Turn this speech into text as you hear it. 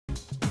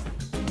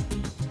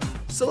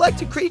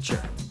Select a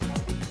creature.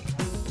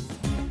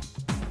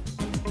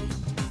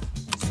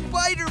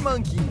 Spider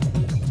monkey.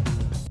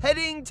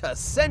 Heading to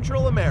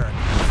Central America.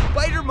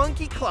 Spider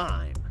monkey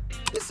climb.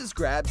 This is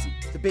Grabsy,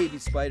 the baby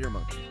spider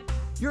monkey.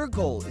 Your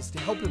goal is to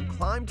help him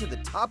climb to the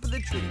top of the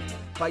tree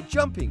by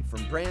jumping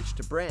from branch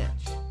to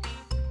branch.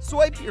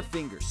 Swipe your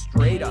finger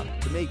straight up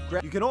to make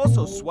grab. You can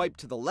also swipe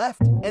to the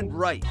left and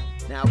right.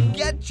 Now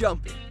get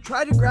jumping.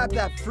 Try to grab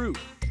that fruit.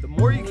 The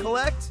more you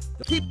collect,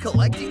 keep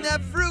collecting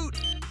that fruit.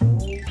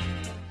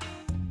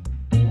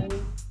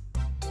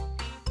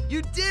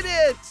 You did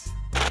it!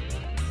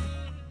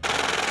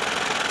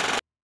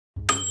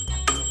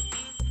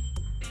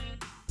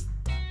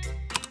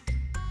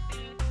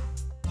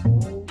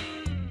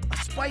 A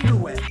spider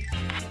web.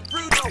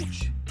 Fruit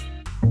ouch!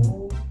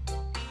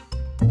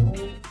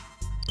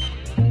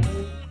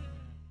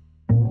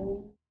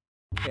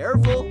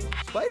 Careful,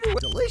 spider web.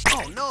 Delicious.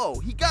 Oh no,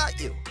 he got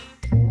you.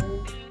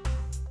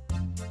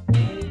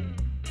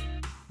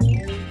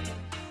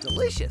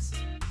 Delicious.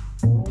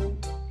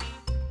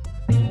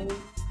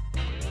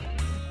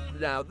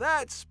 Now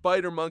that's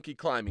spider monkey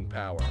climbing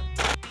power.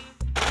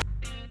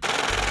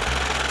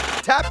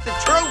 Tap the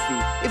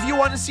trophy if you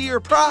want to see your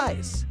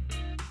prize.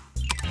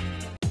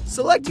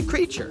 Select a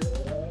creature.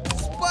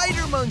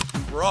 Spider monkey.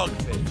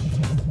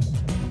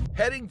 Frogfish.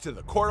 Heading to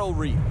the coral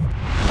reef.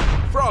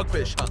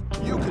 Frogfish hunt.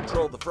 You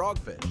control the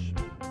frogfish.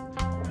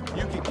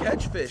 You can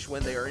catch fish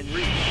when they are in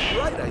reef.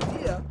 Right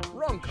idea,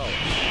 wrong color.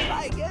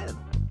 Try again.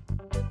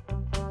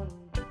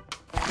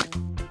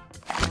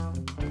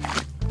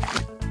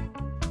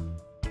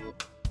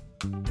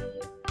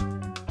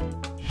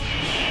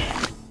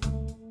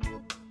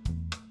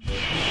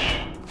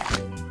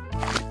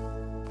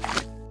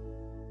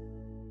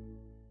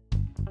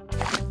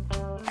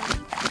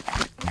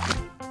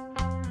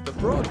 The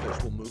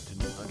frogfish will move to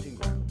new hunting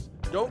grounds.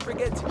 Don't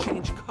forget to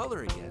change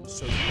color again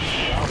so you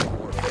can grab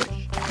more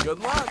fish. Good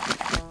luck!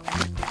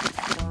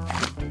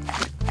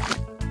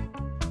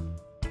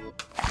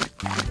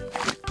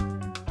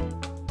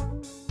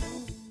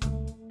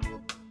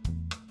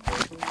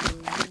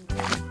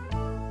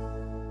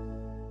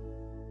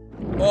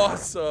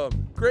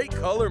 Awesome! Great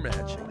color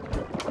matching.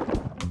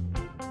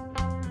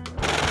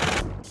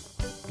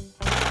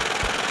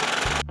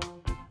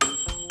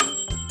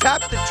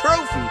 Tap the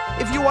trophy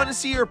if you want to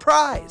see your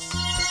prize.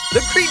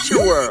 The creature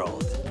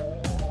world.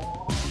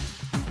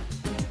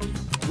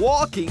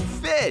 Walking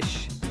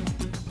fish.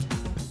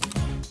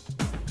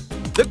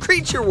 The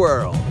creature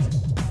world.